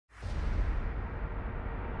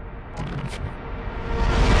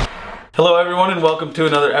Hello everyone and welcome to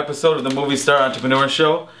another episode of the Movie Star Entrepreneur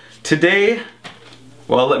Show. Today,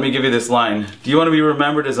 well, let me give you this line. Do you want to be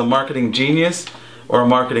remembered as a marketing genius or a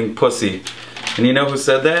marketing pussy? And you know who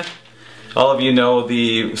said that? All of you know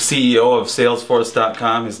the CEO of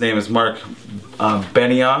Salesforce.com. His name is Marc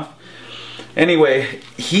Benioff. Anyway,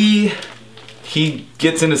 he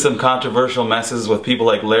gets into some controversial messes with people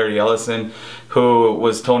like Larry Ellison, who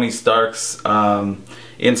was Tony Stark's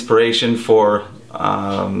inspiration for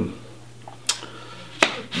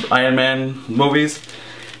Iron Man movies.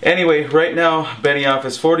 Anyway, right now Benioff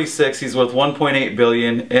is 46. He's worth 1.8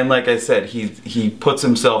 billion, and like I said, he puts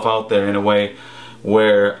himself out there in a way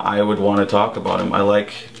where I would want to talk about him. I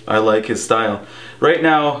like his style. Right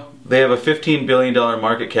now they have a $15 billion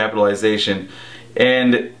market capitalization,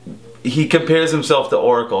 and he compares himself to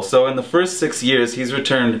Oracle. So in the first 6 years he's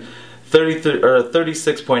returned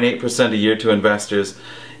 36.8% a year to investors,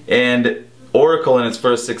 and Oracle in its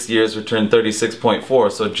first 6 years returned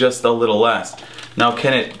 36.4%, so just a little less. Now,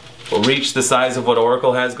 can it reach the size of what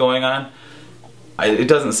Oracle has going on? It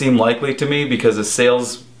doesn't seem likely to me, because a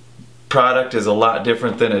sales product is a lot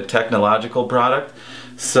different than a technological product.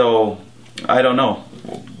 So I don't know,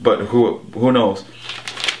 but who knows?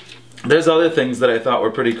 There's other things that I thought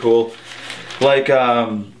were pretty cool, like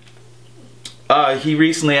he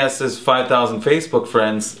recently asked his 5,000 Facebook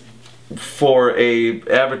friends for a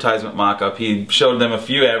advertisement mock-up. He showed them a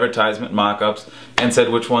few advertisement mock-ups and said,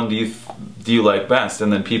 which one do you like best?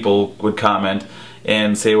 And then people would comment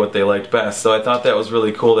and say what they liked best. So I thought that was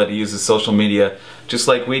really cool that he uses social media just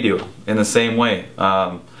like we do, in the same way.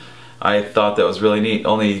 I thought that was really neat.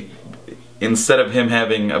 Only instead of him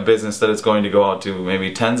having a business that is going to go out to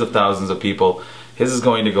maybe tens of thousands of people, his is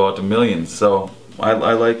going to go out to millions. So I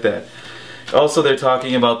like that. Also, they're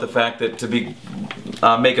talking about the fact that to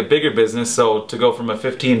make a bigger business, so to go from a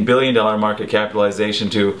 $15 billion market capitalization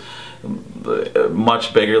to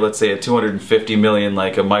much bigger, let's say a $250 million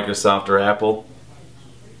like a Microsoft or Apple,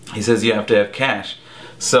 he says you have to have cash.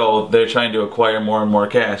 So they're trying to acquire more and more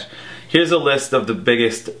cash. Here's a list of the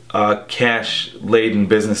biggest cash-laden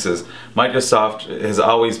businesses. Microsoft has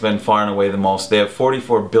always been far and away the most. They have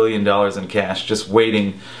 $44 billion in cash just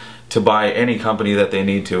waiting to buy any company that they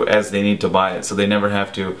need to, as they need to buy it. So they never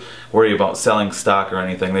have to worry about selling stock or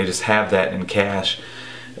anything. They just have that in cash.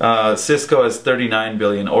 Cisco has $39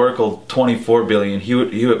 billion, Oracle $24 billion,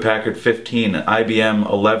 Hewlett Packard $15, IBM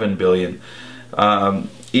 $11 billion,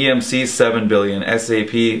 EMC $7 billion,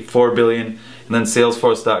 SAP $4 billion, and then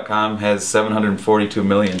Salesforce.com has $742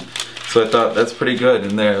 million. So I thought that's pretty good,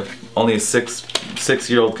 and they're only a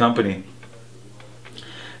six-year-old company.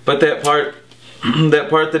 But that part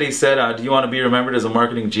that he said, do you want to be remembered as a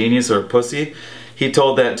marketing genius or a pussy? He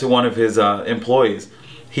told that to one of his employees.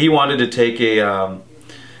 He wanted to take a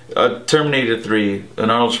Terminator 3, an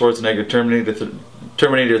Arnold Schwarzenegger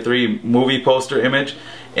Terminator 3 movie poster image,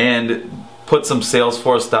 and put some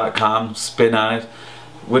Salesforce.com spin on it,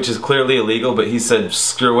 which is clearly illegal, but he said,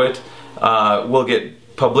 screw it. We'll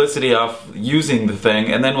get publicity off using the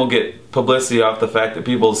thing, and then we'll get publicity off the fact that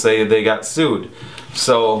people say they got sued.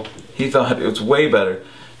 So he thought it was way better.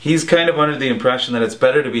 He's kind of under the impression that it's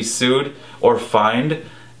better to be sued or fined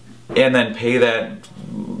and then pay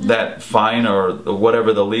that fine or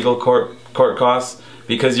whatever the legal court costs,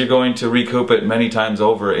 because you're going to recoup it many times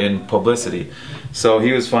over in publicity. So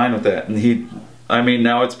he was fine with that, and I mean,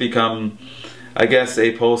 now it's become, I guess,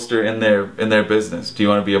 a poster in their business. Do you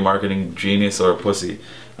want to be a marketing genius or a pussy?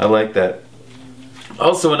 I like that.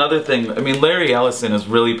 Also, another thing, I mean, Larry Ellison is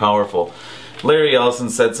really powerful. Larry Ellison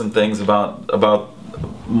said some things about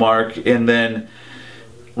Mark, and then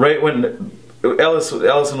right when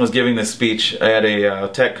Ellison was giving this speech at a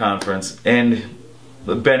tech conference, and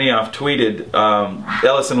Benioff tweeted,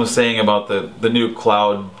 Ellison was saying about the new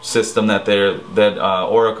cloud system that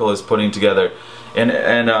Oracle is putting together, and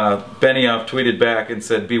Benioff tweeted back and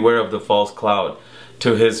said, beware of the false cloud,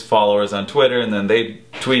 to his followers on Twitter, and then they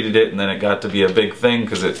tweeted it, and then it got to be a big thing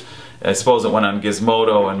because I suppose it went on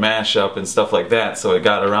Gizmodo and Mashup and stuff like that, so it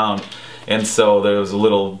got around, and so there was a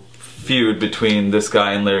little feud between this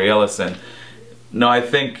guy and Larry Ellison. No, I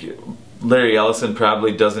think Larry Ellison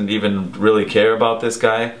probably doesn't even really care about this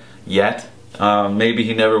guy yet. Maybe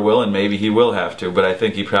he never will, and maybe he will have to, but I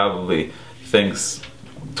think he probably thinks,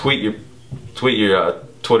 tweet your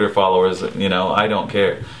Twitter followers, you know, I don't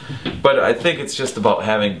care. But I think it's just about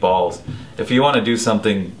having balls. If you want to do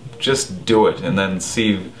something, just do it, and then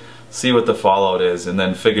see what the fallout is, and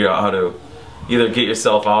then figure out how to either get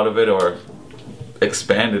yourself out of it or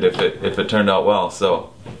expand it if it turned out well.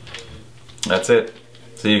 So that's it.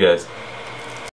 See you guys.